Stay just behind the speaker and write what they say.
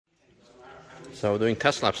So doing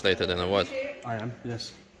test laps later then, or what? I am,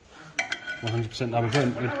 yes. 100%. We're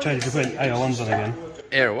putting AR1s on again.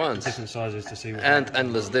 AR1s? Different sizes to see what... And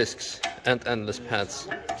endless discs. And endless pads.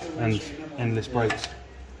 And endless brakes.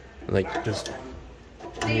 Like... Because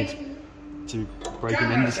I need to brake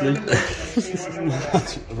them endlessly.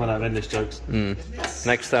 I've run out of endless jokes.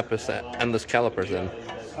 Next step is endless calipers then.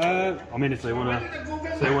 I mean, if they want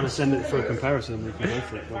to send it for a comparison, we can go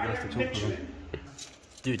for it, but we'll have to talk to them.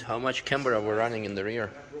 Dude, how much camber are we running in the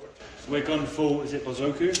rear? We're gone full, is it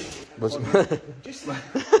Bozoku?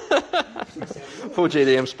 Full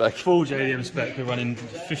JDM spec. Full JDM spec, we're running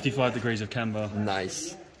 55 degrees of camber.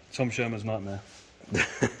 Nice. Tom Sherman's nightmare.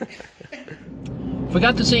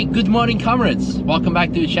 Forgot to say good morning, comrades. Welcome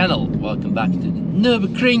back to the channel. Welcome back to the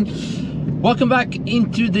Nürburgring. Welcome back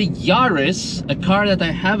into the Yaris, a car that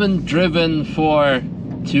I haven't driven for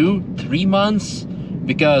 2-3 months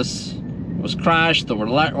because it was crashed, over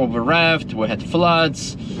revved, we had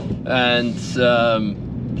floods, and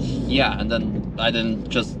yeah, and then I didn't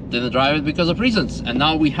drive it because of reasons. And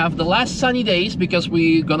now we have the last sunny days because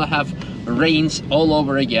we're gonna have rains all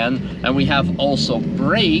over again, and we have also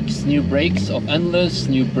brakes, new brakes of endless,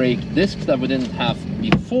 new brake discs that we didn't have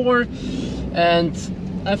before, and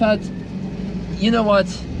I've had, you know what,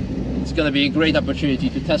 it's gonna be a great opportunity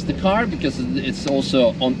to test the car because it's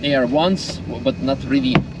also on AR1s, but not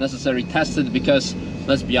really necessarily tested because,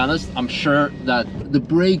 let's be honest, I'm sure that the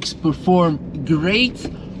brakes perform great,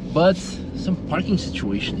 but some parking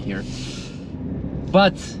situation here.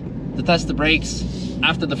 But to test the brakes,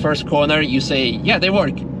 after the first corner, you say, yeah, they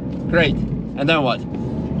work, great, and then what?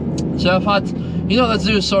 So I thought, you know, let's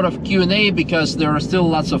do a sort of Q&A because there are still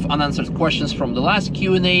lots of unanswered questions from the last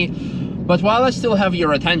Q&A. But while I still have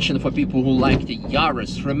your attention for people who like the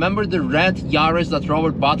Yaris, remember the red Yaris that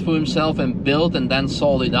Robert bought for himself and built and then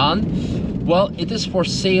sold it on? Well, it is for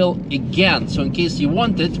sale again, so in case you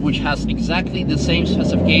want it, which has exactly the same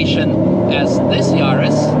specification as this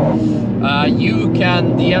Yaris, you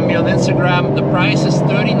can DM me on Instagram. The price is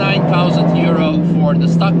 39,000 euro for the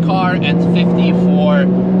stock car and 50 for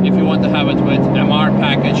if you want to have it with MR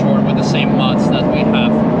package or with the same mods that we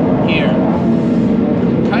have here.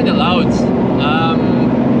 Kind of loud.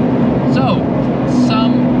 So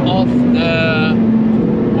some of the,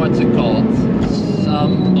 what's it called?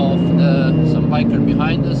 Some biker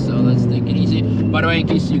behind us, so let's take it easy. By the way, in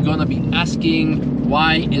case you're gonna be asking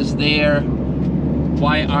why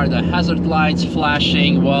are the hazard lights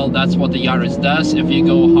flashing? Well, that's what the Yaris does if you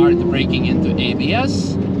go hard braking into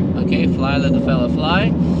ABS. Okay, fly, let the fella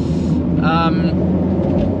fly.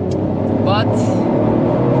 But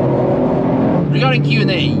regarding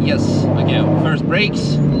Q&A, yes, okay, first brakes,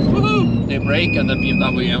 woohoo, they brake, and the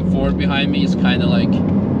BMW M4 behind me is kind of like,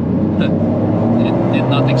 did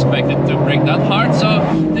not expect it to brake that hard, so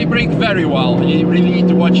they brake very well. You really need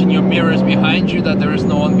to watch in your mirrors behind you that there is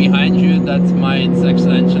no one behind you that might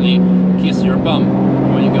accidentally kiss your bum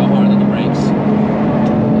when you go hard on the brakes.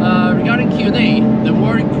 Regarding Q&A, there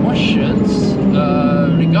were questions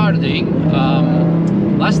regarding,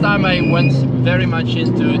 last time I went very much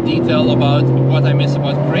into detail about what I miss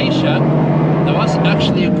about Croatia. There was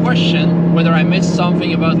actually a question whether I missed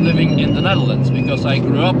something about living in the Netherlands, because I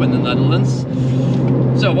grew up in the Netherlands.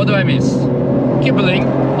 So what do I miss? Kibbeling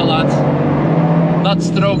a lot, not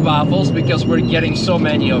stroopwafels because we're getting so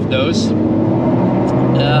many of those. I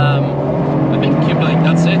think kibbeling,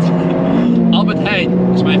 that's it. Albert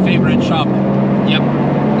Heijn is my favorite shop. Yep,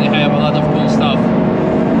 they have a lot of cool stuff.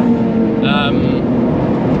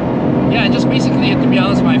 Yeah, and just basically, to be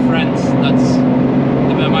honest, my friends, that's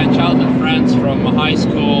my childhood friends from high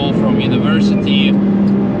school, from university.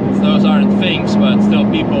 Those aren't things, but still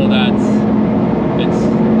people that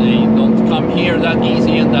they don't come here that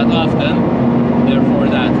easy and that often. Therefore,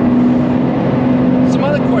 that. Some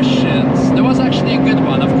other questions. There was actually a good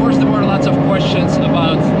one. Of course, there were lots of questions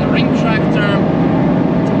about the RingTracktor.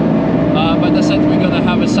 But I said we're gonna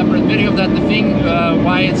have a separate video of that. The thing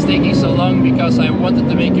why it's taking so long, because I wanted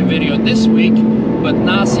to make a video this week, but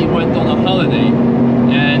Nasi went on a holiday,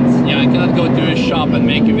 and yeah, I cannot go to his shop and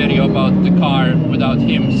make a video about the car without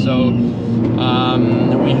him, so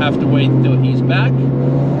we have to wait till he's back.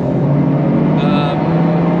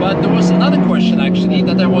 But there was another question actually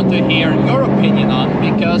that I want to hear your opinion on,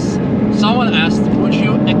 because someone asked, would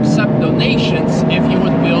you accept donations if you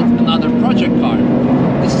would build another project car?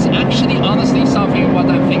 This is actually honestly something what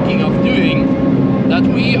I'm thinking of doing, that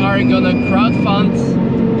we are gonna crowdfund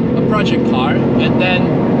a project car, and then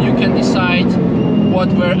you can decide what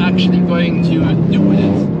we're actually going to do with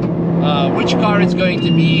it. which car it's going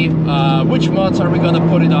to be, which mods are we going to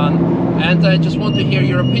put it on, and I just want to hear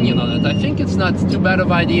your opinion on it. I think it's not too bad of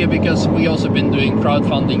an idea because we also been doing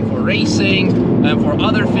crowdfunding for racing and for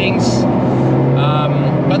other things,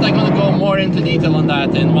 but I'm going to go more into detail on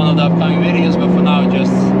that in one of the upcoming videos, but for now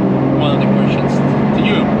just one of the questions to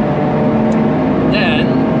you. Then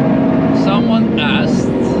someone asked,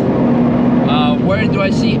 where do I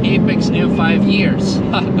see Apex in 5 years?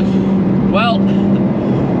 Well,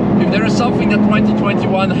 if there is something that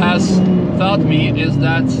 2021 has taught me is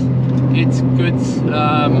that it's good,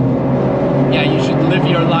 yeah, you should live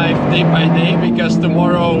your life day by day, because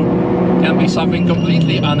tomorrow can be something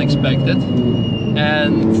completely unexpected,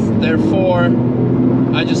 and therefore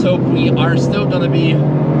I just hope we are still gonna be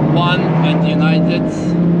one and united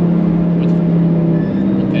with,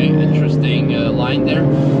 okay, interesting line there,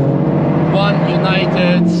 one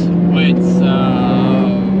united with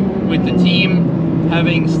the team,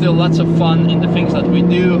 having still lots of fun in the things that we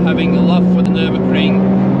do, having a love for the Nürburgring,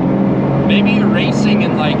 maybe racing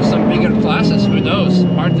in like some bigger classes, who knows,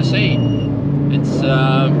 hard to say. It's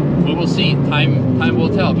we will see, time will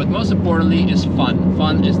tell, but most importantly is fun.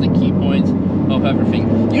 Fun is the key point of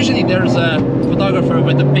everything. Usually there's a photographer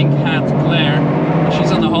with the pink hat, Claire.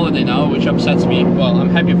 She's on a holiday now, which upsets me. Well, I'm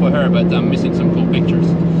happy for her, but I'm missing some cool pictures.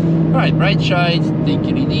 Alright, right side, take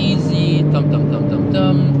it easy, tum tum tum tum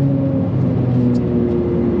tum.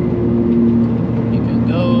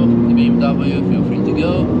 BMW, feel free to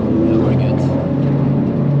go. Yeah, we're good.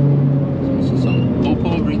 So some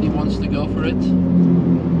Oppo really wants to go for it.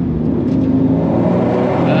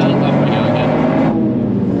 And off we go again.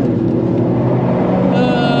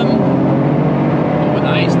 Oh,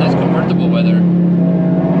 nice convertible weather.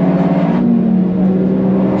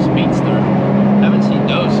 Speedster. Haven't seen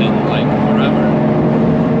those in like forever.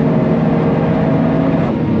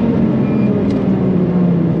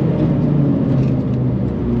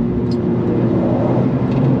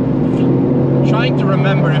 To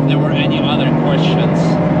remember if there were any other questions,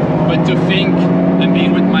 but to think and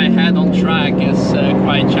being with my head on track is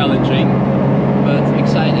quite challenging, but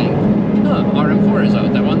exciting. Huh, RM4 is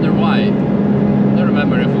out. I wonder why. I don't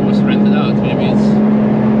remember if it was rented out. Maybe it's...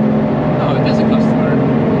 Oh, it is a customer.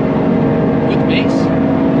 Good base.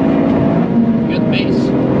 Good base.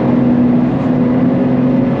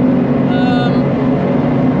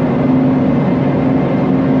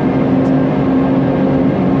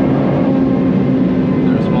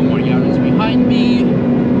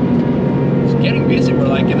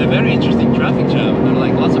 In a very interesting traffic jam. There are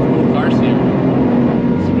like lots of cool cars here.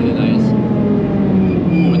 It's really nice.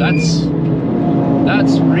 Ooh,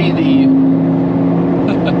 that's really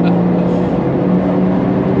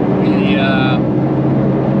really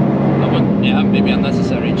yeah, maybe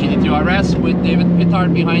unnecessary. GT2 RS with David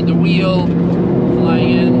Pittard behind the wheel, flying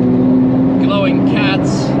in, glowing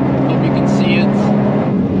cats. Hope you can see it.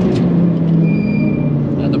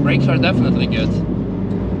 Yeah, the brakes are definitely good.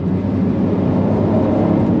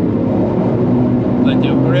 Plenty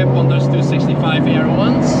of grip on those 265 Air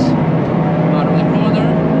ones out of the corner.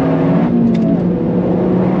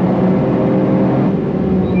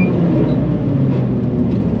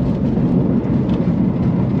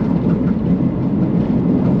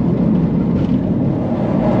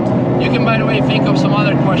 You can, by the way, think of some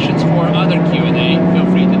other questions for other Q&A. Feel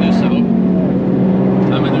free to do so.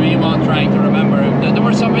 I'm in the meanwhile trying to remember. There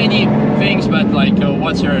were so many things, but like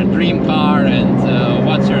what's your dream car and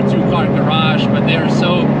what's your two-car garage, but they're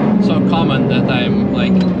so common that I'm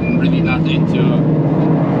like really not into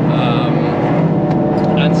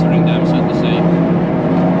answering them, so to say.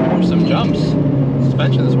 Or some jumps.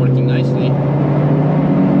 Suspension is working nicely.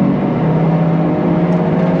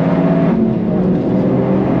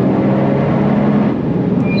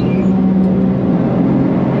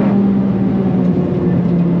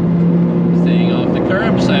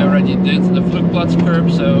 I already did the Flugplatz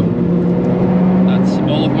curb, so that's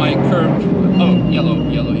all of my curb. Oh, yellow.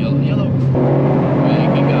 Okay, you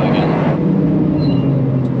can go again.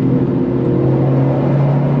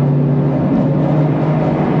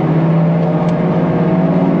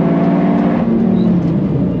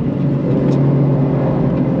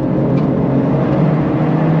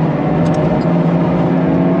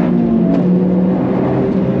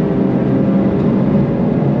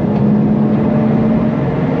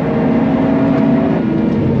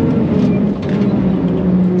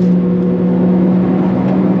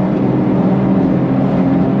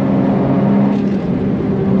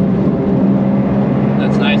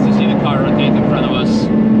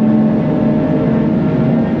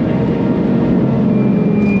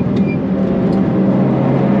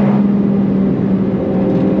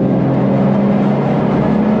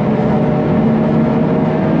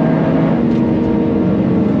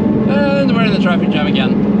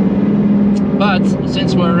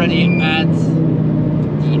 already at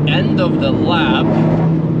the end of the lap,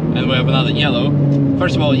 and we have another yellow.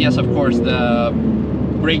 First of all, yes, of course, the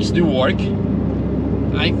brakes do work.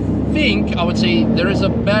 I think I would say there is a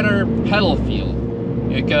better pedal feel,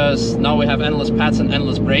 because now we have endless pads and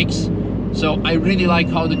endless brakes. So I really like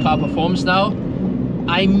how the car performs now.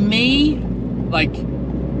 I may, like,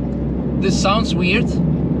 this sounds weird,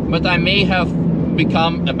 but I may have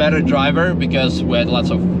become a better driver because we had lots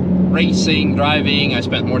of racing, driving. I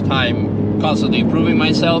spent more time constantly improving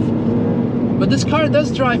myself. But this car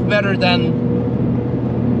does drive better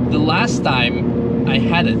than the last time I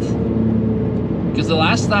had it. Because the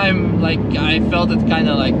last time, like, I felt it kind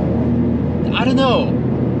of like, I don't know,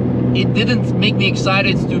 it didn't make me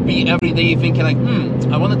excited to be every day thinking like,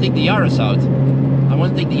 I want to take the Yaris out. I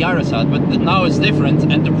want to take the Yaris out, but now it's different,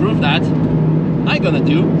 and to prove that, I'm gonna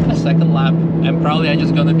do a second lap, and probably I'm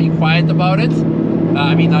just gonna be quiet about it.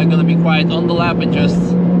 I mean, I'm gonna be quiet on the lap and just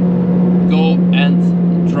go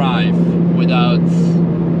and drive without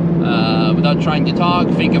without trying to talk,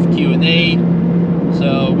 think of Q&A,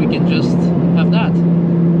 so we can just have that.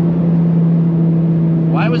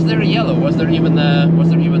 Why was there a yellow? Was there even a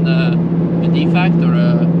defect or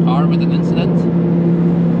a car with an incident?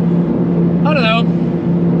 I don't know.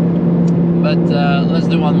 But let's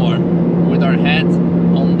do one more with our head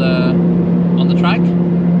on the track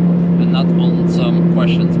and not on some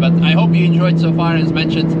questions. But I hope you enjoyed so far. As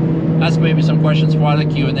mentioned, ask maybe some questions for the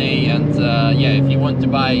Q&A, and yeah, if you want to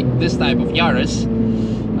buy this type of Yaris,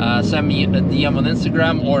 send me a DM on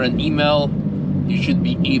Instagram or an email. You should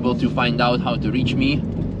be able to find out how to reach me,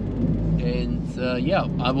 and yeah,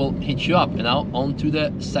 I will hit you up. And now on to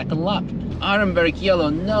the second lap. Iron brake yellow.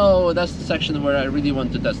 No, that's the section where I really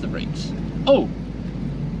want to test the brakes. Oh,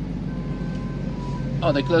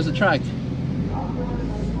 they closed the track.